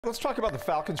Let's talk about the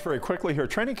Falcons very quickly here.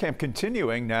 Training camp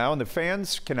continuing now, and the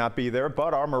fans cannot be there,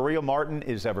 but our Maria Martin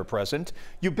is ever present.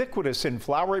 Ubiquitous in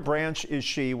Flowery Branch is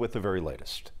she with the very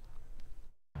latest.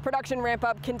 Production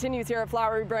ramp-up continues here at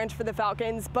Flowery Branch for the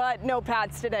Falcons, but no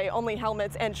pads today, only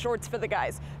helmets and shorts for the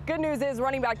guys. Good news is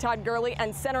running back Todd Gurley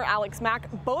and center Alex Mack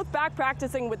both back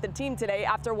practicing with the team today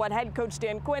after what head coach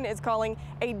Dan Quinn is calling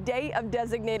a day of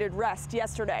designated rest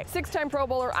yesterday. Six-time Pro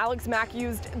Bowler Alex Mack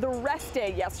used the rest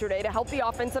day yesterday to help the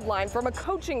offensive line from a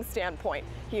coaching standpoint.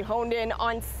 He honed in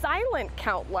on silent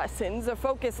count lessons, a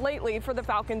focus lately for the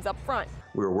Falcons up front.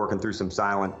 We were working through some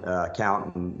silent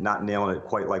count and not nailing it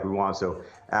quite like we wanted. So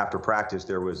after practice,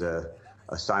 there was a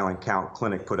silent count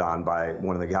clinic put on by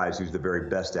one of the guys who's the very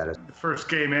best at it. The first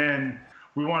game in,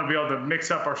 we want to be able to mix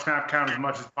up our snap count as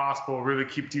much as possible, really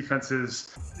keep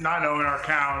defenses not knowing our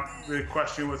count, really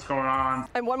question what's going on.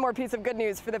 And one more piece of good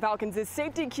news for the Falcons is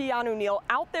safety Keanu Neal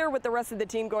out there with the rest of the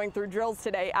team going through drills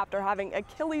today after having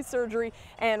Achilles surgery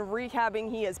and rehabbing.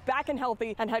 He is back and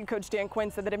healthy, and head coach Dan Quinn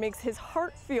said that it makes his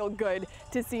heart feel good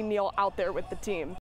to see Neal out there with the team.